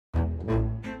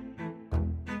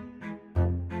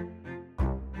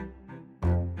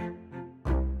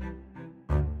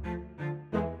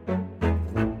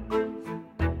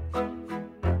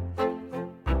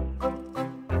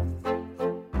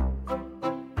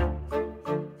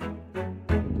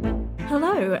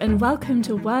Hello and welcome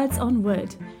to Words on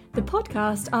Wood, the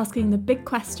podcast asking the big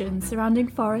questions surrounding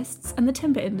forests and the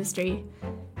timber industry,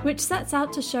 which sets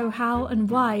out to show how and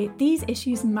why these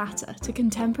issues matter to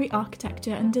contemporary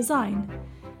architecture and design.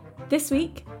 This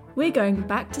week, we're going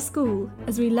back to school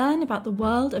as we learn about the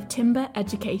world of timber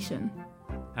education.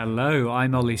 Hello,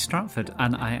 I'm Ollie Stratford,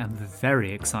 and I am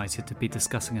very excited to be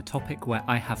discussing a topic where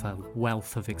I have a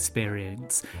wealth of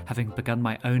experience, having begun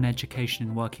my own education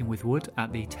in working with wood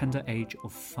at the tender age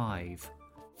of 5.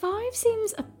 5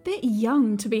 seems a bit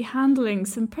young to be handling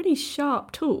some pretty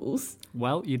sharp tools.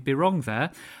 Well, you'd be wrong there.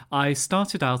 I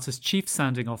started out as Chief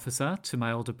Sanding Officer to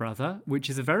my older brother, which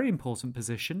is a very important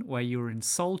position where you are in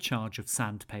sole charge of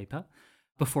sandpaper,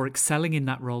 before excelling in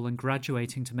that role and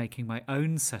graduating to making my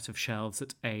own set of shelves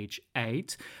at age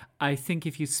 8. I think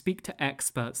if you speak to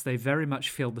experts, they very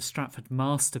much feel the Stratford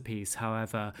masterpiece,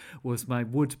 however, was my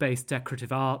wood-based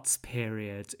decorative arts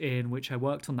period, in which I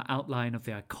worked on the outline of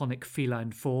the iconic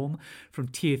feline form from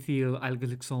Théophile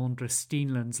Alexandre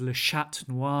Steenland's Le Chat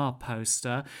Noir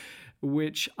poster,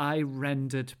 which I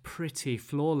rendered pretty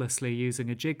flawlessly using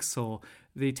a jigsaw.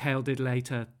 The tail did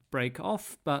later break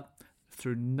off, but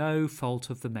through no fault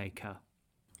of the maker.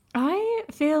 I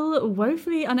feel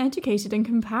woefully uneducated in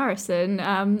comparison.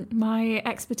 My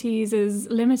expertise is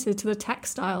limited to the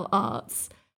textile arts.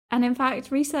 And in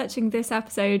fact, researching this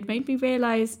episode made me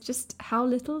realise just how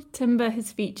little timber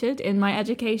has featured in my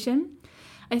education.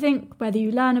 I think whether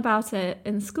you learn about it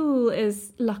in school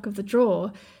is luck of the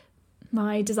draw.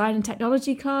 My design and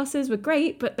technology classes were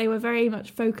great, but they were very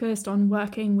much focused on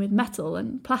working with metal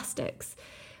and plastics.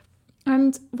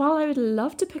 And while I would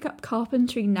love to pick up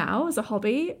carpentry now as a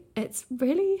hobby, it's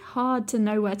really hard to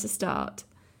know where to start.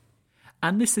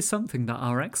 And this is something that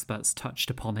our experts touched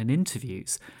upon in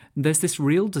interviews. There's this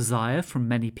real desire from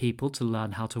many people to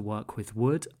learn how to work with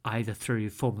wood, either through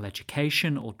formal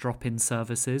education or drop-in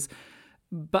services.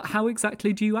 But how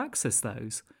exactly do you access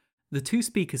those? The 2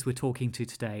 speakers we're talking to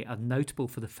today are notable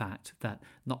for the fact that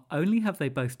not only have they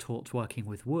both taught working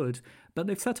with wood, but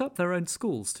they've set up their own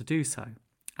schools to do so.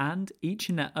 And each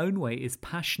in their own way is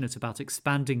passionate about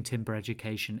expanding timber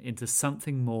education into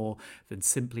something more than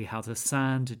simply how to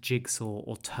sand, jigsaw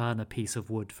or turn a piece of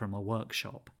wood from a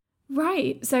workshop.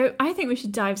 Right, so I think we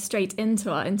should dive straight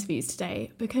into our interviews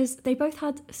today because they both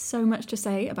had so much to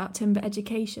say about timber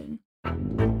education.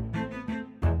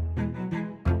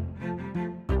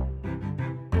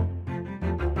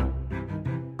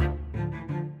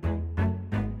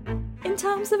 In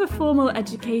terms of a formal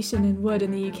education in wood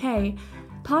in the UK,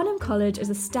 Parnham College is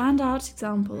a standout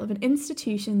example of an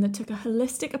institution that took a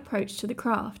holistic approach to the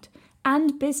craft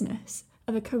and business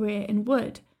of a career in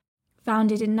wood.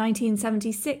 Founded in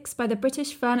 1976 by the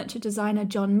British furniture designer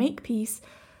John Makepeace,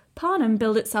 Parnham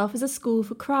billed itself as a school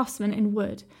for craftsmen in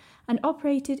wood and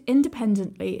operated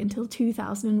independently until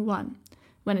 2001,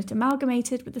 when it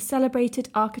amalgamated with the celebrated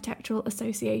Architectural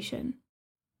Association.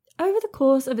 Over the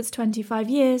course of its 25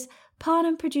 years,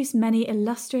 Parnham produced many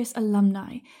illustrious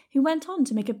alumni who went on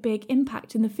to make a big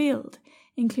impact in the field,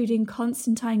 including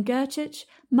Constantine Gurchich,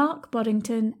 Mark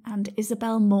Boddington and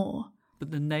Isabel Moore.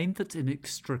 But the name that's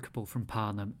inextricable from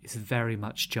Parnham is very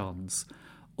much John's.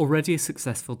 Already a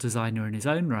successful designer in his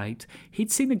own right,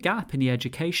 he'd seen a gap in the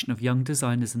education of young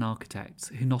designers and architects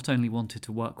who not only wanted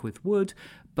to work with wood,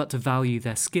 but to value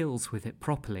their skills with it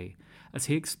properly, as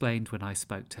he explained when I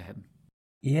spoke to him.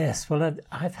 Yes, well,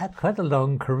 I've had quite a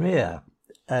long career,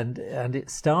 and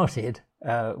it started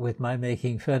with my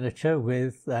making furniture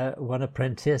with one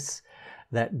apprentice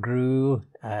that grew,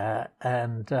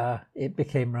 and it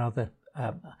became rather.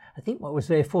 I think what was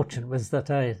very fortunate was that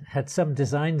I had some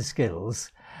design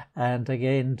skills, and I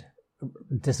gained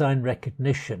design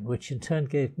recognition, which in turn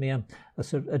gave me a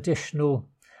sort of additional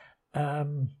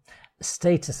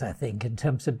status, I think, in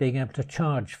terms of being able to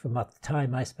charge for the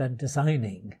time I spent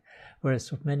designing.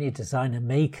 Whereas with many designer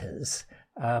makers,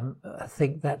 I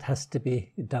think that has to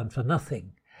be done for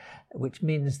nothing, which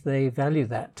means they value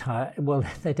that time. Well,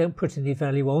 they don't put any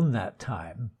value on that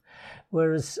time.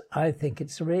 Whereas I think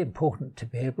it's very important to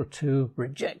be able to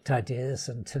reject ideas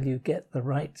until you get the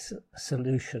right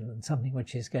solution and something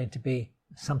which is going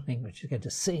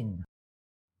to sing.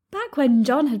 Back when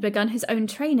John had begun his own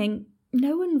training,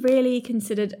 no one really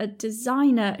considered a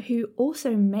designer who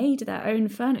also made their own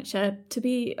furniture to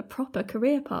be a proper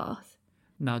career path.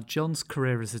 Now, John's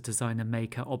career as a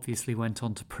designer-maker obviously went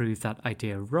on to prove that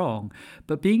idea wrong,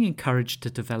 but being encouraged to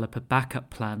develop a backup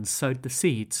plan sowed the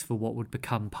seeds for what would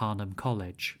become Parnham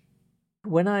College.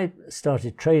 When I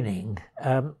started training,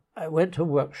 I went to a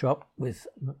workshop with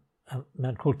a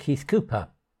man called Keith Cooper,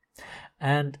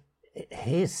 and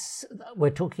we're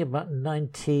talking about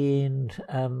 19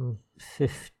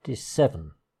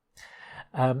 1957.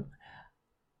 And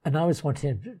I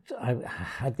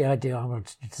had the idea I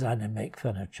wanted to design and make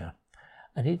furniture.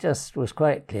 And he just was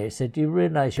quite clear. He said, "Do you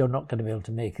realise you're not going to be able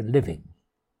to make a living?"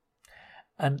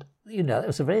 And, it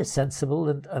was a very sensible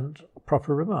and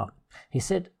proper remark. He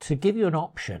said, "To give you an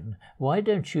option, why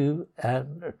don't you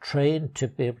train to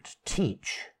be able to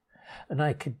teach?" And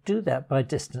I could do that by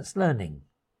distance learning.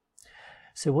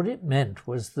 So what it meant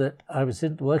was that I was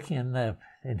working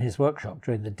in his workshop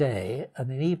during the day, and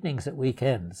in evenings at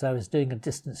weekends I was doing a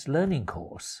distance learning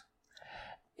course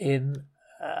in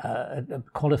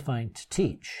qualifying to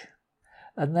teach.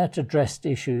 And that addressed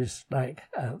issues like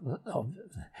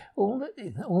all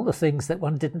the things that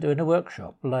one didn't do in a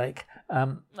workshop, like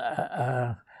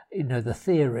the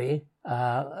theory,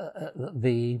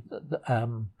 the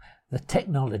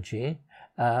technology,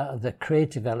 the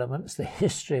creative elements, the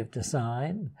history of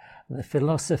design, the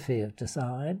philosophy of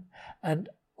design, and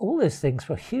all those things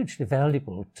were hugely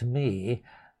valuable to me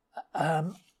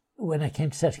when I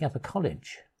came to setting up a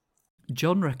college.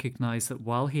 John recognised that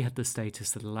while he had the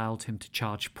status that allowed him to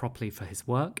charge properly for his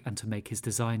work and to make his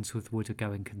designs with wood a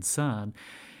going concern,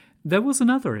 there was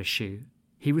another issue.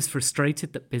 He was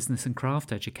frustrated that business and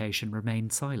craft education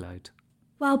remained siloed.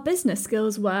 While business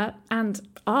skills were, and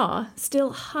are,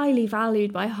 still highly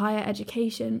valued by higher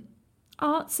education,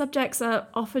 art subjects are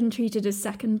often treated as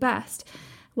second best,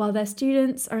 while their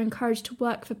students are encouraged to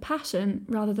work for passion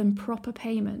rather than proper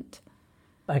payment.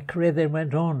 My career then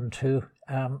went on to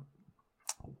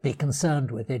be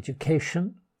concerned with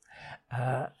education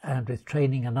and with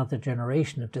training another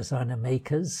generation of designer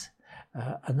makers.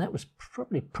 And that was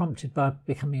probably prompted by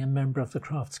becoming a member of the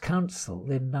Crafts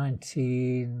Council in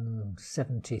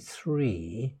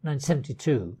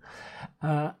 1972,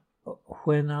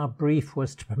 when our brief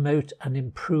was to promote and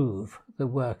improve the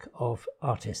work of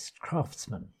artist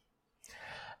craftsmen.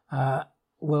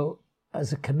 Well,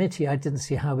 as a committee, I didn't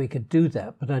see how we could do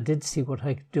that, but I did see what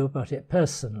I could do about it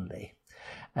personally.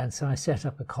 And so I set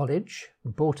up a college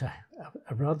and bought a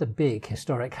rather big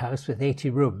historic house with 80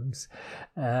 rooms,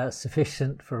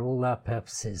 sufficient for all our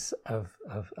purposes of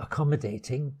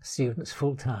accommodating students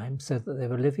full-time so that they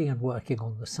were living and working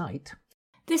on the site.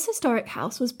 This historic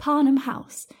house was Parnham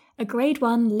House, a Grade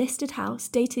 1 listed house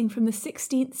dating from the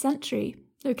 16th century,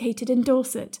 located in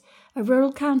Dorset, a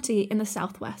rural county in the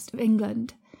southwest of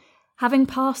England. Having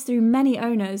passed through many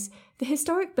owners, the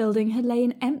historic building had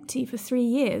lain empty for 3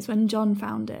 years when John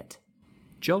found it.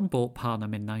 John bought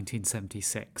Parnham in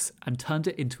 1976 and turned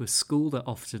it into a school that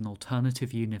offered an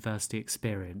alternative university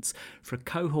experience for a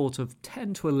cohort of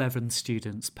 10 to 11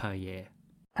 students per year.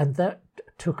 And that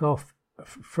took off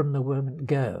from the moment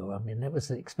go. I mean, it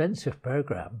was an expensive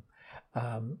programme.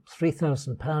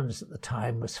 £3,000 at the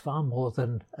time was far more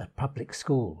than a public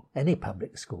school, any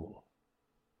public school.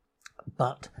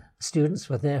 But students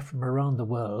were there from around the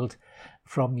world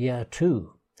from year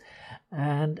 2.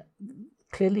 And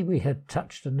clearly we had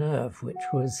touched a nerve which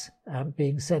was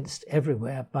being sensed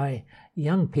everywhere by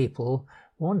young people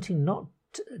wanting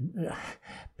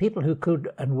people who could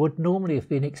and would normally have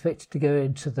been expected to go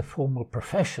into the formal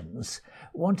professions,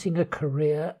 wanting a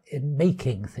career in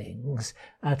making things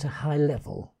at a high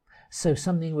level. So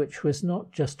something which was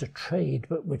not just a trade,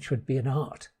 but which would be an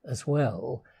art as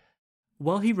well.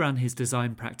 While he ran his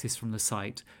design practice from the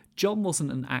site, John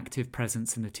wasn't an active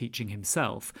presence in the teaching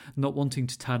himself, not wanting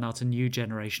to turn out a new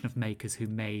generation of makers who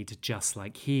made just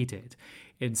like he did.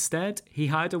 Instead, he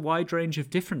hired a wide range of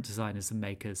different designers and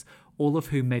makers, all of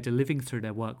whom made a living through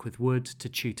their work with wood to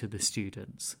tutor the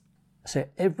students. So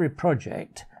every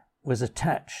project was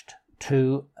attached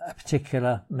to a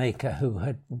particular maker who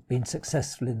had been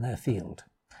successful in their field.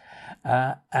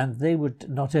 And they would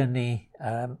not only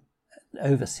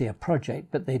oversee a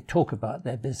project, but they'd talk about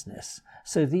their business.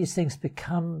 So these things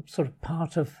become sort of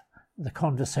part of the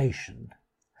conversation.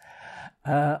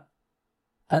 And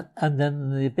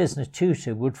then the business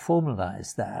tutor would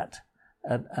formalise that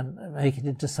and make it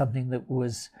into something that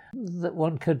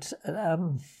one could,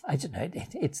 I don't know,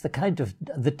 it's the kind of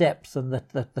the depth and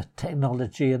the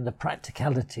technology and the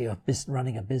practicality of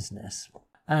running a business.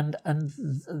 And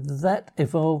that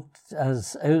evolved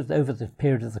as over the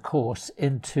period of the course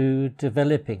into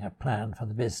developing a plan for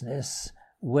the business.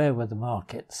 Where were the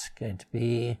markets going to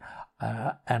be,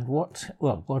 and what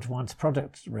one's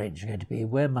product range going to be?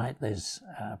 Where might those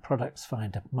products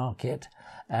find a market,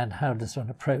 and how does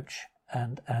one approach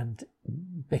and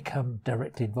become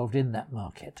directly involved in that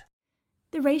market?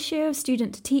 The ratio of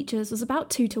student to teachers was about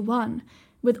 2 to 1,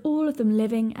 with all of them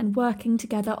living and working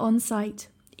together on site,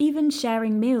 even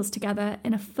sharing meals together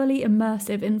in a fully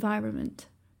immersive environment.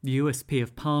 The USP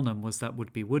of Parnham was that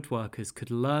would-be woodworkers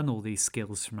could learn all these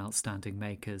skills from outstanding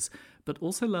makers, but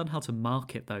also learn how to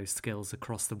market those skills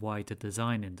across the wider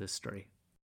design industry.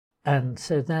 And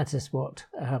so that is what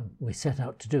we set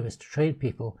out to do, is to train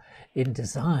people in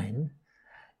design,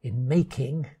 in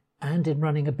making, and in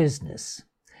running a business.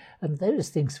 And those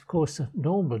things, of course, are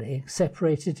normally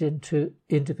separated into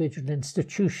individual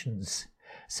institutions.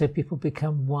 So people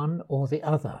become one or the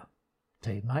other. So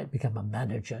you might become a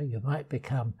manager, you might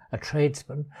become a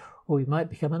tradesman, or you might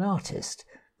become an artist.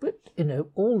 But,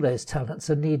 all those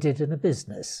talents are needed in a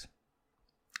business.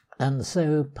 And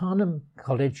so Parnham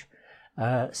College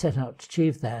set out to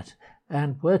achieve that.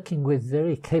 And working with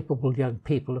very capable young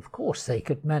people, of course, they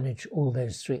could manage all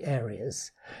those three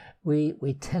areas. We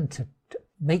tend to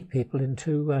make people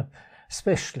into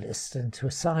specialists, into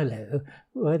a silo,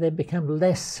 where they become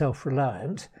less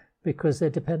self-reliant because they're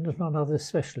dependent on other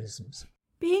specialisms.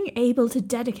 Being able to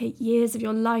dedicate years of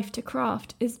your life to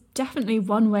craft is definitely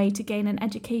one way to gain an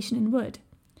education in wood.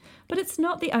 But it's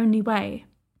not the only way.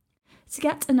 To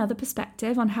get another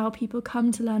perspective on how people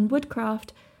come to learn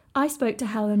woodcraft, I spoke to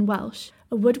Helen Welsh,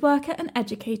 a woodworker and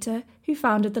educator who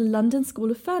founded the London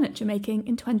School of Furniture Making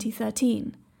in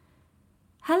 2013.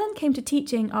 Helen came to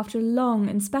teaching after a long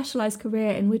and specialised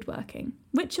career in woodworking,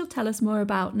 which she'll tell us more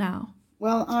about now.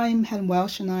 Well, I'm Helen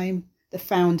Welsh and I'm the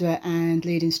founder and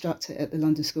lead instructor at the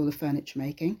London School of Furniture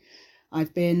Making.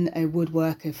 I've been a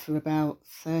woodworker for about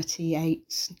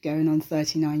 38, going on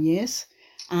 39 years,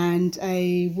 and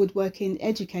a woodworking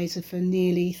educator for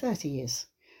nearly 30 years.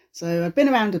 So I've been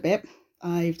around a bit.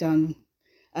 I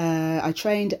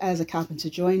trained as a carpenter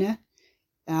joiner.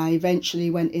 I eventually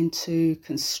went into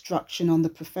construction on the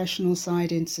professional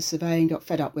side, into surveying, got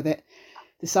fed up with it.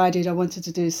 Decided I wanted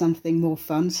to do something more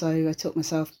fun, so I took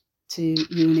myself to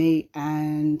uni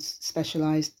and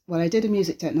I did a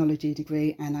music technology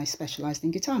degree and I specialised in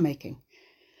guitar making.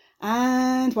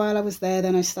 And while I was there,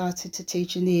 then I started to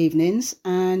teach in the evenings,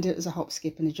 and it was a hop,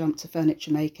 skip and a jump to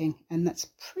furniture making. And that's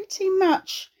pretty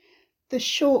much the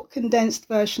short, condensed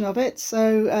version of it.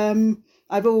 So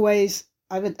I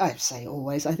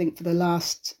think for the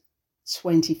last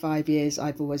 25 years,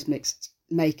 I've always mixed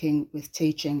making with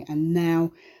teaching. And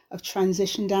now I've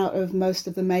transitioned out of most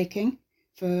of the making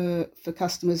for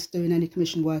customers doing any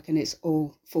commission work, and it's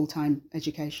all full-time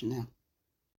education now.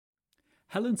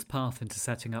 Helen's path into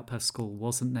setting up her school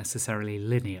wasn't necessarily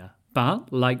linear,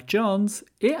 but like John's,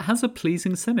 it has a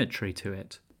pleasing symmetry to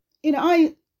it.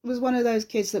 I was one of those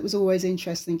kids that was always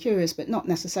interested and curious, but not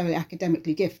necessarily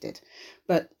academically gifted,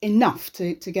 but enough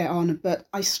to get on. But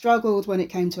I struggled when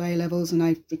it came to A-levels, and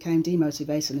I became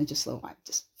demotivated and just thought, I'm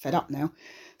just fed up now.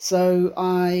 So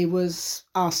I was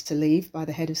asked to leave by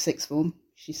the head of sixth form.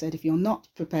 She said, if you're not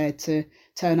prepared to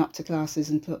turn up to classes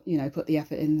and put the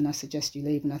effort in, then I suggest you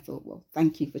leave. And I thought, well,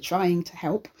 thank you for trying to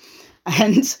help.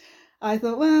 And I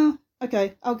thought, well,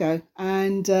 okay, I'll go.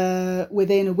 And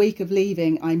within a week of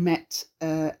leaving, I met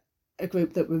a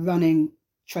group that were running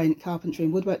carpentry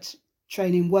and woodwork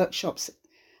training workshops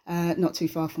not too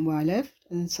far from where I lived.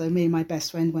 And so me and my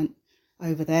best friend went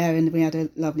over there, and we had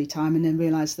a lovely time, and then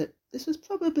realised that this was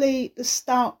probably the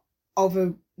start of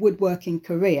a woodworking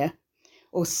career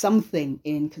or something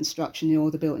in construction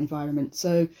or the built environment.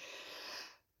 So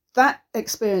that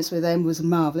experience with them was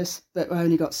marvellous, but I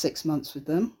only got 6 months with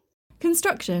them.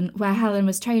 Construction, where Helen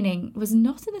was training, was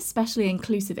not an especially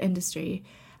inclusive industry,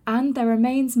 and there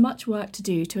remains much work to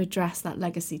do to address that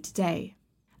legacy today.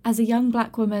 As a young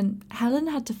black woman, Helen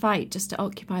had to fight just to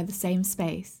occupy the same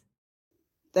space.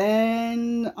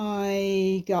 Then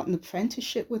I got an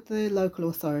apprenticeship with the local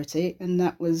authority, and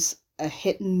that was a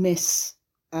hit and miss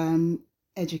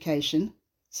education.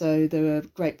 So there were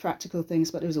great practical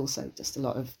things, but there was also just a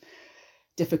lot of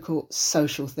difficult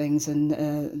social things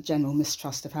and general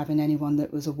mistrust of having anyone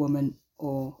that was a woman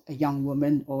or a young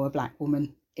woman or a black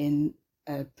woman in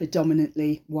a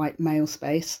predominantly white male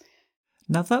space.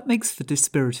 Now that makes for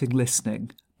dispiriting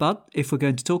listening, but if we're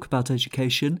going to talk about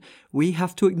education, we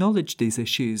have to acknowledge these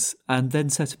issues and then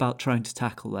set about trying to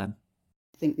tackle them.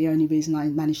 I think the only reason I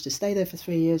managed to stay there for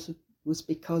 3 years was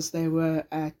because there were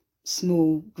a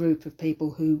small group of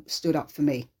people who stood up for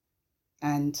me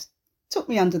and took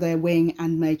me under their wing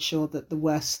and made sure that the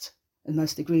worst and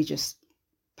most egregious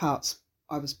parts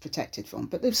I was protected from.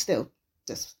 But there's still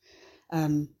just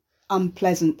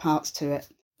unpleasant parts to it.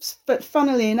 But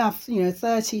funnily enough,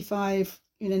 35,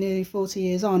 nearly 40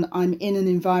 years on, I'm in an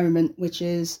environment which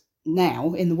is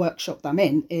now, in the workshop that I'm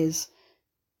in, is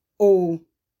all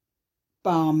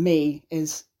bar me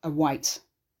is a white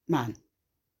man.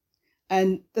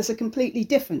 And there's a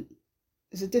different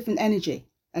energy,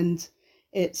 and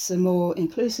it's a more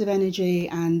inclusive energy,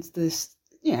 and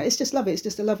it's just lovely. It's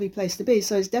just a lovely place to be.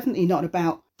 So it's definitely not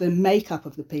about the makeup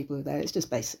of the people who are there. It's just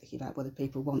basically about whether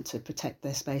people want to protect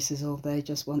their spaces or they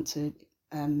just want to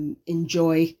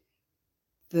enjoy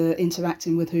the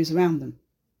interacting with who's around them.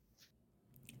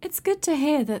 It's good to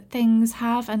hear that things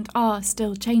have and are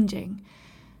still changing,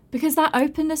 because that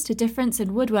openness to difference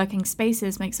in woodworking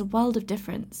spaces makes a world of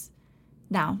difference.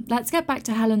 Now, let's get back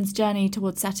to Helen's journey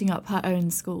towards setting up her own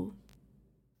school.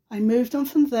 I moved on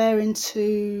from there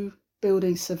into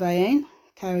building surveying,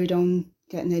 carried on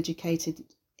getting educated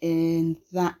in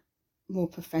that more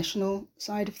professional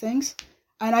side of things.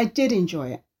 And I did enjoy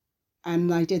it.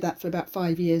 And I did that for about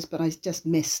 5 years, but I just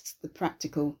missed the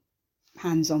practical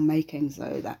hands-on making.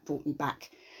 So that brought me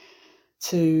back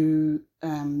to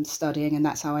studying. And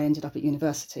that's how I ended up at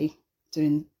university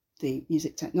doing the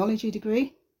music technology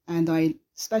degree. And I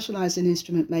specialised in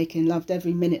instrument making, loved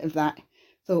every minute of that,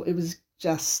 thought it was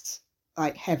just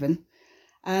like heaven.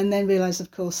 And then realised, of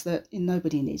course, that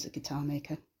nobody needs a guitar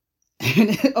maker.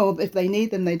 Or if they need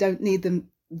them, they don't need them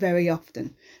very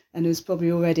often. And there's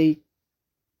probably already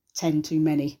 10 too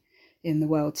many in the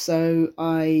world. So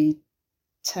I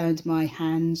turned my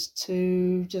hands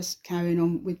to just carrying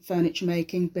on with furniture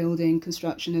making, building,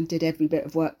 construction, and did every bit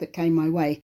of work that came my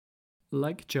way.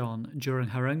 Like John, during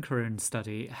her own career and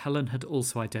study, Helen had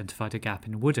also identified a gap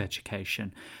in wood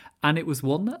education, and it was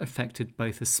one that affected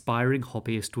both aspiring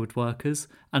hobbyist woodworkers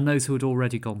and those who had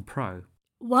already gone pro.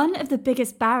 One of the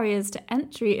biggest barriers to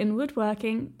entry in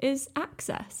woodworking is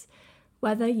access.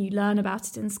 Whether you learn about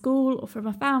it in school or from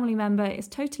a family member is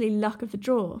totally luck of the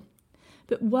draw.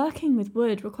 But working with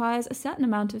wood requires a certain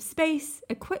amount of space,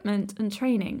 equipment, and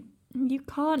training. You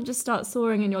can't just start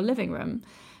sawing in your living room,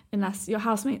 unless your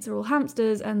housemates are all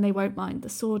hamsters and they won't mind the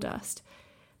sawdust.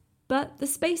 But the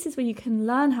spaces where you can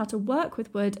learn how to work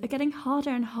with wood are getting harder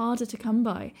and harder to come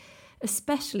by,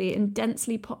 especially in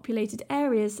densely populated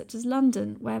areas such as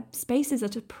London, where spaces are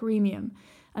at a premium,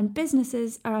 and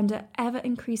businesses are under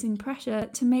ever-increasing pressure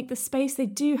to make the space they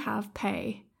do have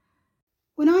pay.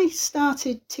 When I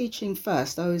started teaching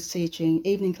first, I was teaching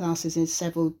evening classes in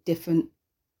several different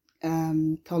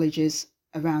colleges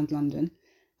around London.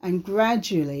 And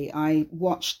gradually I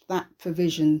watched that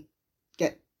provision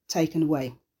get taken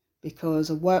away, because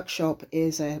a workshop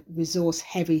is a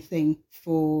resource-heavy thing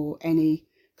for any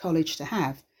college to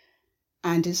have,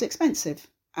 and it's expensive.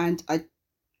 And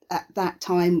at that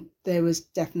time, there was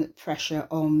definite pressure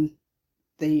on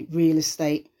the real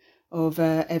estate of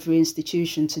every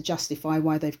institution to justify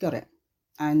why they've got it.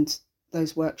 And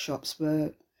those workshops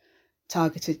were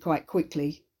targeted quite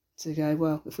quickly to go,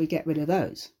 well, if we get rid of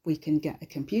those, we can get a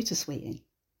computer suite in,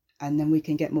 and then we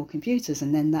can get more computers,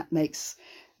 and then that makes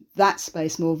that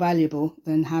space more valuable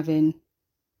than having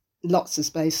lots of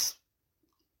space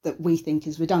that we think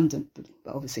is redundant, but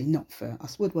obviously not for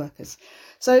us woodworkers.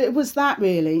 So it was that,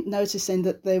 really, noticing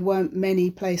that there weren't many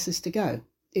places to go.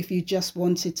 If you just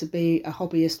wanted to be a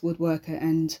hobbyist woodworker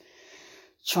and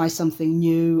try something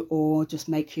new or just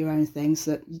make your own things,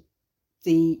 that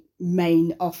the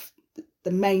main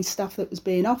stuff that was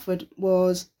being offered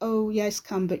was, oh yes,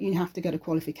 come, but you have to get a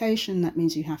qualification. That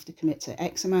means you have to commit to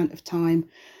X amount of time.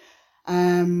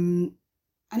 And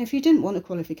if you didn't want a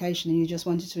qualification and you just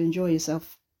wanted to enjoy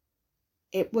yourself,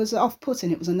 it was off-putting.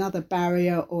 It was another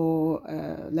barrier or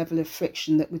level of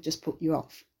friction that would just put you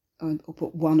off, or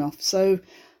put one off. So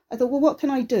I thought, well, what can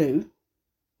I do?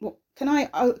 What can I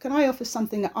offer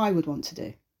something that I would want to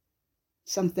do?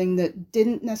 Something that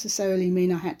didn't necessarily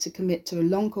mean I had to commit to a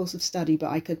long course of study, but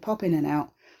I could pop in and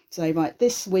out, say, right,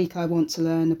 this week I want to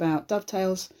learn about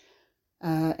dovetails,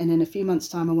 and in a few months'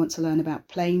 time I want to learn about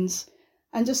planes,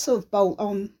 and just sort of bolt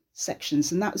on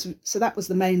sections. And that was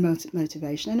the main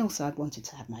motivation. And also I wanted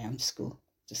to have my own school.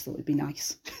 Just thought it'd be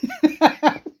nice.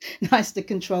 Nice to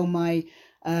control my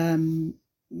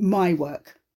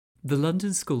work. The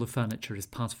London School of Furniture is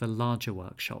part of a larger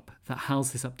workshop that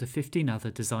houses up to 15 other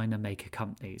designer maker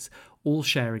companies, all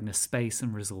sharing the space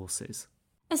and resources.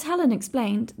 As Helen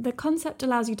explained, the concept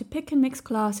allows you to pick and mix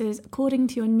classes according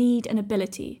to your need and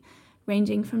ability,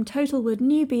 ranging from total wood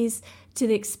newbies to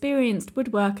the experienced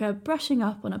woodworker brushing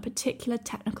up on a particular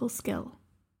technical skill.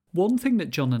 One thing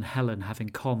that John and Helen have in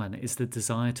common is the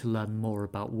desire to learn more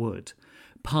about wood.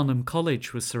 Parnham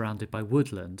College was surrounded by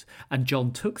woodland, and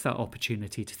John took that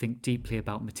opportunity to think deeply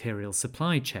about material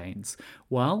supply chains,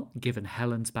 while, given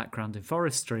Helen's background in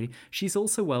forestry, she's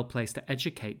also well placed to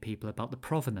educate people about the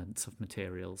provenance of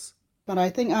materials. But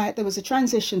I think there was a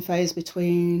transition phase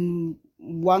between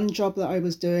one job that I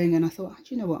was doing, and I thought,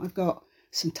 do you know what, I've got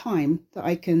some time that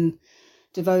I can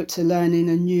devote to learning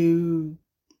a new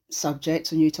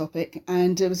subject, a new topic,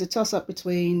 and it was a toss-up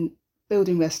between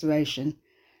building restoration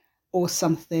or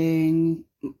something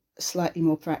slightly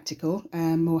more practical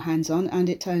and more hands-on. And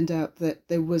it turned out that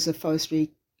there was a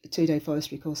 2-day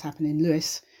forestry course happening in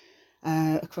Lewes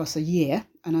across a year.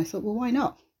 And I thought, well, why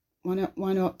not?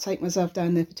 Why not take myself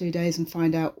down there for 2 days and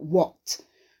find out what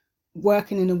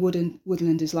working in a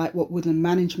woodland is like, what woodland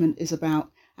management is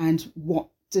about, and what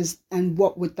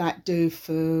would that do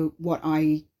for what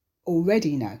I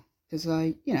already know? Because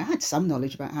I had some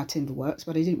knowledge about how timber works,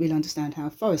 but I didn't really understand how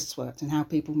forests worked and how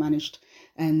people managed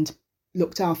and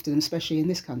looked after them, especially in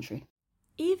this country.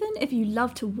 Even if you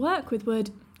love to work with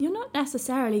wood, you're not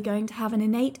necessarily going to have an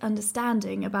innate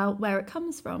understanding about where it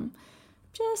comes from.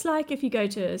 Just like if you go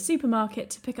to a supermarket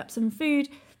to pick up some food,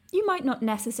 you might not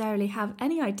necessarily have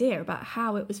any idea about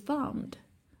how it was farmed.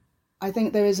 I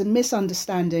think there is a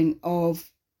misunderstanding of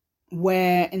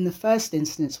where, in the first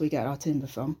instance, we get our timber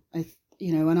from.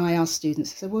 When I ask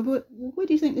students, I say, well, where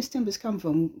do you think this timber's come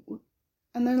from?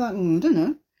 And they're like, I don't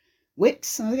know.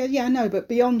 Wicks? And I go, yeah, I know, but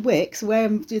beyond Wicks, where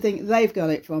do you think they've got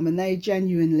it from? And they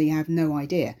genuinely have no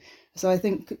idea. So I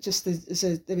think just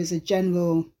there is a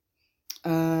general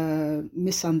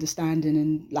misunderstanding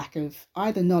and lack of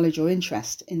either knowledge or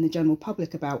interest in the general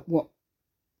public about what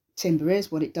timber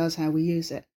is, what it does, how we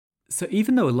use it. So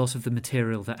even though a lot of the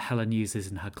material that Helen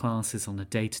uses in her classes on a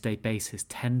day-to-day basis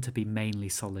tend to be mainly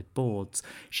solid boards,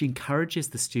 she encourages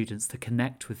the students to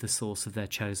connect with the source of their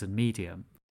chosen medium.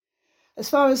 As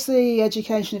far as the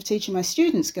education of teaching my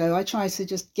students go, I try to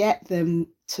just get them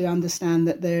to understand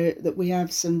that we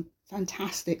have some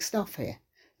fantastic stuff here,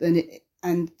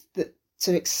 and that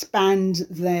to expand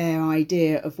their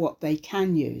idea of what they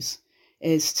can use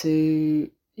is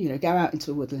to go out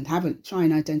into a woodland, try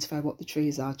and identify what the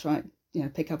trees are,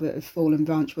 pick up a fallen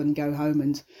branchwood and go home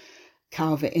and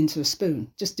carve it into a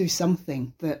spoon. Just do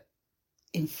something that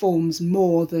informs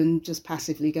more than just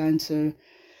passively going to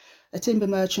a timber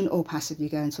merchant or passively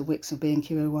going to Wicks or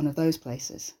B&Q or one of those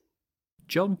places.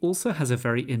 John also has a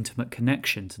very intimate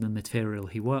connection to the material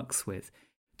he works with.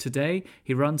 Today,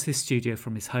 he runs his studio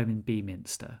from his home in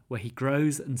Beaminster, where he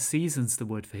grows and seasons the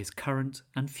wood for his current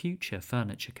and future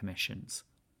furniture commissions.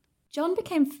 John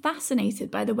became fascinated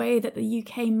by the way that the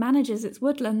UK manages its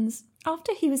woodlands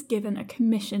after he was given a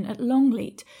commission at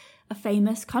Longleat, a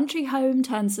famous country home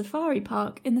turned safari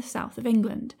park in the south of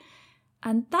England.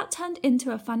 And that turned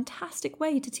into a fantastic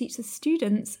way to teach the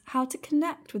students how to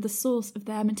connect with the source of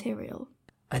their material.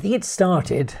 I think it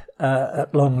started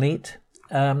at Longleat,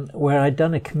 where I'd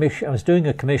done a commission. I was doing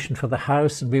a commission for the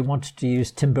house, and we wanted to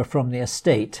use timber from the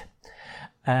estate.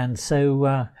 And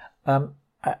so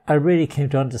I really came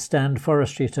to understand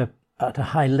forestry at a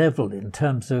high level in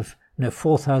terms of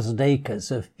 4,000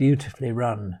 acres of beautifully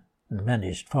run and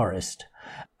managed forest,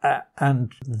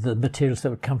 and the materials that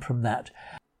would come from that.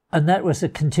 And that was a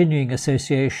continuing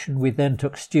association. We then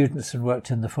took students and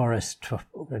worked in the forest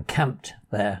and camped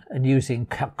there and using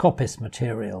coppice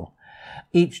material.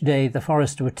 Each day the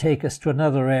forester would take us to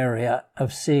another area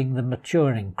of seeing the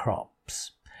maturing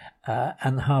crops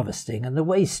and the harvesting and the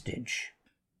wastage.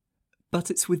 But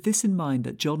it's with this in mind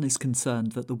that John is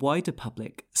concerned that the wider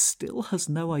public still has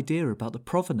no idea about the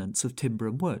provenance of timber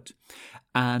and wood.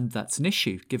 And that's an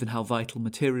issue, given how vital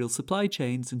material supply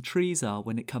chains and trees are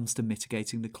when it comes to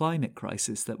mitigating the climate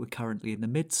crisis that we're currently in the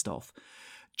midst of.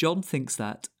 John thinks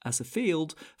that, as a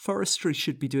field, forestry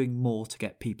should be doing more to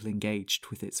get people engaged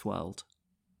with its world.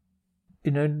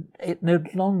 It no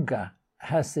longer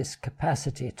has this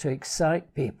capacity to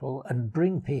excite people and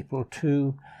bring people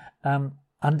to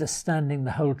understanding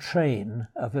the whole train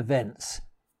of events,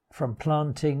 from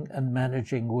planting and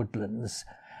managing woodlands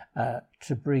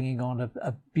to bringing on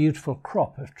a beautiful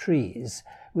crop of trees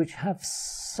which have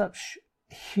such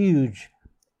huge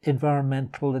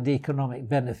environmental and economic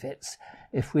benefits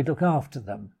if we look after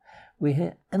them. We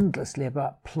hear endlessly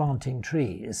about planting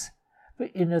trees,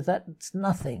 but that's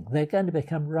nothing. They're going to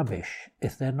become rubbish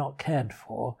if they're not cared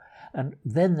for, and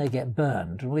then they get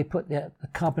burned and we put the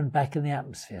carbon back in the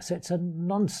atmosphere. So it's a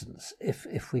nonsense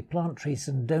if we plant trees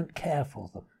and don't care for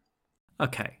them.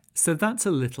 Okay, so that's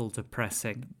a little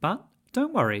depressing, but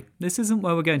don't worry, this isn't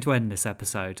where we're going to end this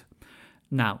episode.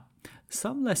 Now,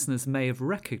 some listeners may have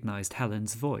recognised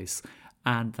Helen's voice,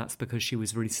 and that's because she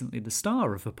was recently the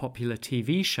star of a popular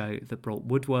TV show that brought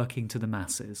woodworking to the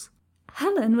masses.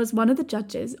 Helen was one of the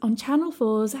judges on Channel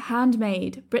 4's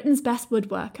Handmade, Britain's Best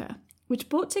Woodworker, which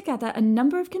brought together a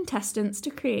number of contestants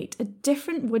to create a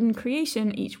different wooden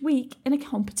creation each week in a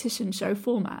competition show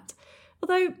format.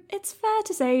 Although it's fair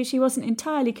to say she wasn't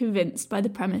entirely convinced by the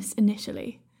premise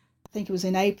initially. I think it was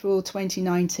in April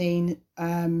 2019,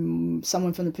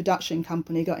 someone from the production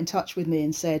company got in touch with me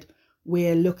and said,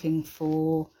 we're looking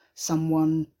for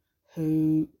someone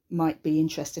who might be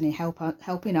interested in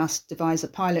helping us devise a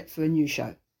pilot for a new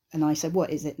show. And I said,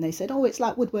 what is it? And they said, oh, it's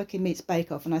like Woodworking meets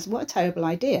Bake Off. And I said, what a terrible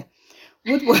idea.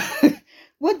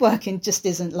 Woodworking just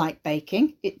isn't like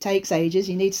baking. It takes ages.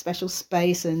 You need special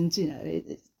space, and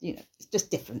it's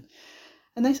just different.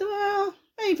 And they said, well,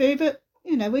 maybe, but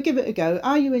we'll give it a go.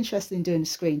 Are you interested in doing a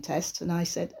screen test? And I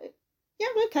said, yeah,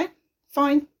 okay,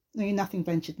 fine. Nothing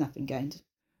ventured, nothing gained.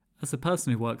 As a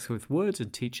person who works with wood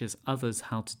and teaches others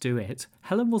how to do it,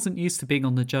 Helen wasn't used to being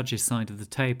on the judges' side of the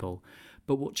table,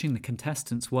 but watching the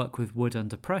contestants work with wood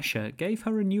under pressure gave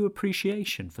her a new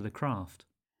appreciation for the craft.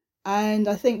 And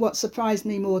I think what surprised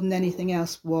me more than anything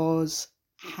else was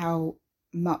how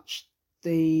much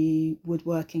the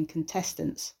woodworking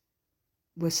contestants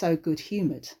were so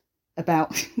good-humoured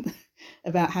about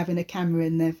having a camera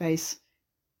in their face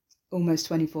almost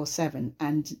 24/7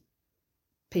 and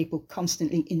people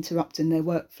constantly interrupting their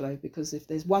workflow. Because if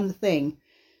there's one thing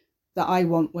that I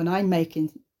want when I'm making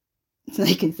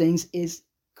things is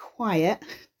quiet,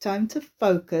 time to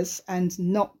focus, and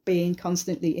not being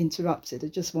constantly interrupted. I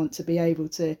just want to be able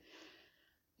to,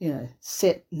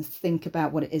 sit and think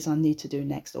about what it is I need to do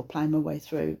next or plan my way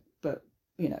through. But,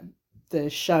 the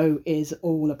show is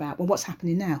all about, well, what's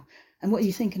happening now? And what are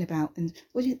you thinking about? And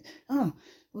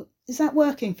is that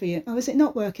working for you? Oh, is it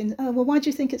not working? Oh, well, why do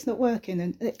you think it's not working?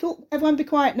 And cool, everyone be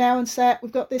quiet now and set.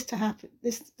 We've got this to happen,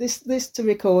 this to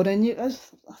record. And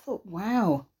I thought,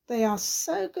 wow, they are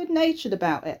so good-natured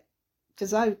about it.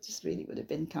 Because I just really would have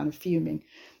been kind of fuming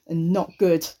and not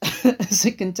good as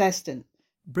a contestant.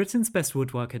 Britain's Best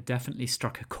Woodworker definitely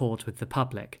struck a chord with the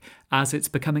public, as it's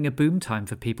becoming a boom time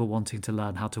for people wanting to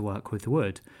learn how to work with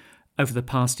wood. Over the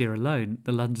past year alone,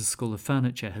 the London School of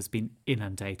Furniture has been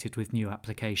inundated with new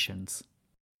applications.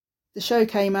 The show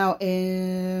came out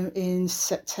in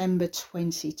September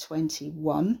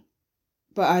 2021,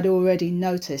 but I'd already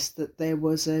noticed that there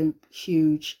was a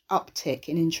huge uptick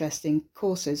in interest in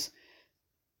courses.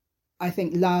 I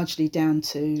think largely down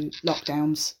to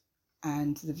lockdowns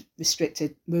and the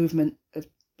restricted movement of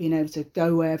being able to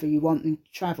go wherever you want and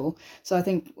travel. So I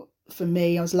think for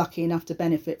me, I was lucky enough to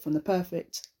benefit from the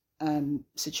perfect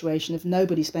situation of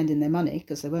nobody spending their money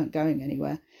because they weren't going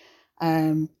anywhere.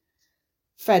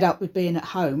 Fed up with being at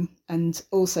home and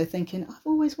also thinking, I've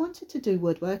always wanted to do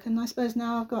woodwork and I suppose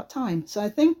now I've got time. So I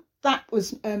think that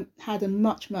was had a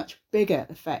much, much bigger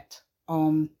effect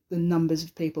on the numbers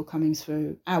of people coming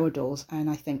through our doors, and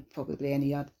I think probably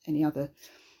any other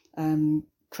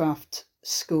craft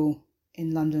school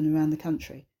in London around the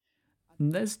country.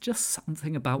 There's just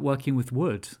something about working with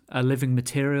wood, a living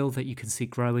material that you can see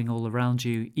growing all around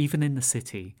you, even in the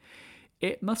city.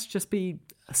 It must just be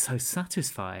so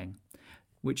satisfying,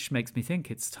 which makes me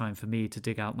think it's time for me to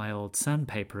dig out my old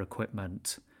sandpaper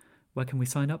equipment. Where can we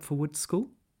sign up for wood school?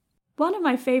 One of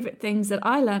my favourite things that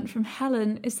I learnt from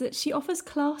Helen is that she offers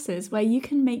classes where you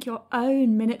can make your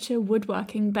own miniature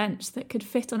woodworking bench that could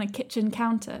fit on a kitchen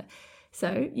counter.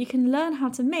 So you can learn how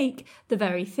to make the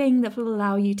very thing that will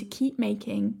allow you to keep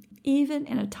making, even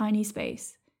in a tiny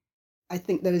space. I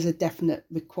think there is a definite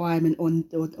requirement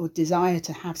or desire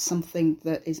to have something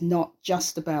that is not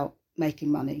just about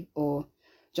making money or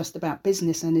just about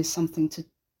business, and is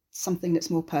something that's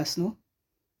more personal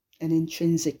and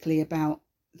intrinsically about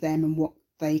them and what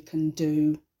they can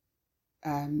do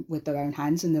with their own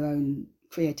hands and their own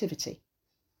creativity.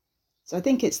 So I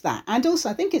think it's that. And also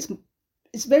I think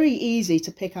it's very easy to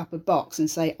pick up a box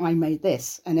and say, I made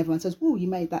this, and everyone says, oh, you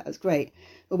made that, that's great.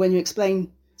 But when you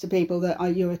explain to people that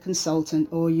you're a consultant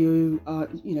or you are,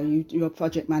 you're a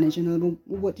project manager, and well,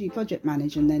 what do you project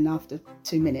manage? And then after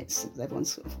 2 minutes,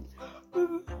 everyone's sort of,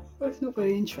 oh, it's not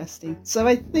very interesting. So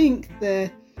I think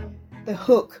the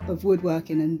hook of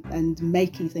woodworking and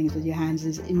making things with your hands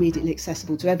is immediately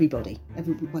accessible to everybody.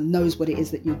 Everyone knows what it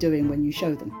is that you're doing when you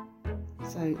show them.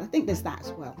 So I think there's that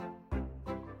as well.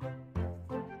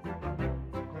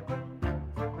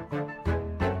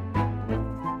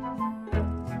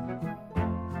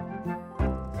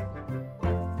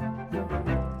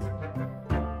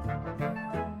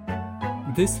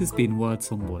 This has been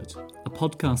Words on Wood, a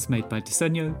podcast made by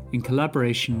Disenyo in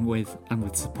collaboration with and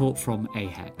with support from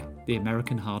AHEC, the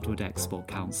American Hardwood Export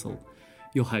Council.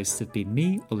 Your hosts have been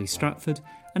me, Ollie Stratford,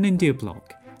 and India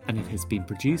Block, and it has been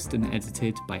produced and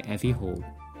edited by Evie Hall.